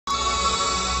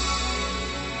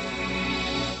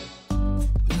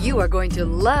You are going to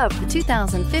love the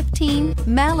 2015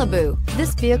 Malibu.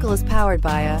 This vehicle is powered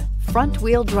by a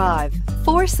front-wheel drive,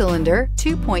 4-cylinder,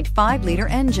 2.5-liter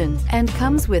engine, and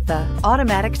comes with a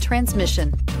automatic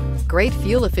transmission. Great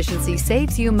fuel efficiency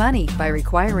saves you money by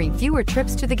requiring fewer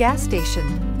trips to the gas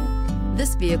station.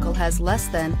 This vehicle has less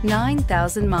than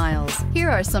 9,000 miles.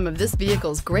 Here are some of this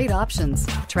vehicle's great options: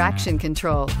 traction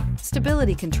control,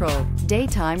 stability control,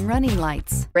 daytime running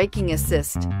lights, braking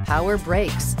assist, power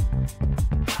brakes.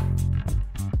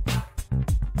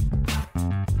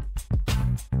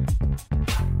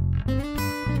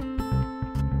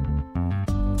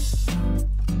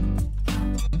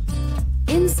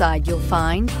 Inside you'll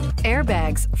find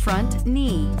airbags, front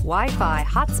knee, Wi-Fi,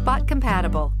 hotspot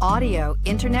compatible, audio,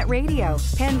 internet radio,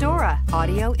 Pandora,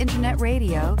 audio, internet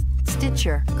radio,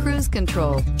 Stitcher, cruise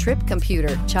control, trip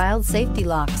computer, child safety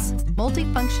locks,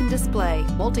 multifunction display,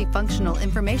 multifunctional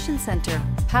information center,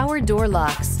 power door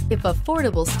locks. If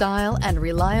affordable style and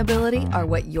reliability are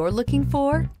what you're looking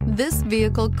for, this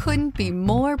vehicle couldn't be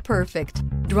more perfect.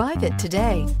 Drive it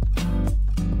today.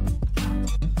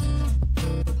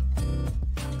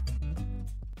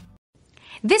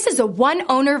 This is a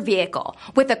one-owner vehicle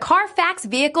with a Carfax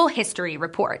Vehicle History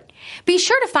Report. Be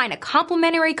sure to find a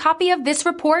complimentary copy of this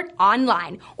report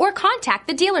online or contact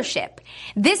the dealership.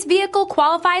 This vehicle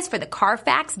qualifies for the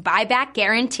Carfax Buyback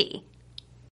Guarantee.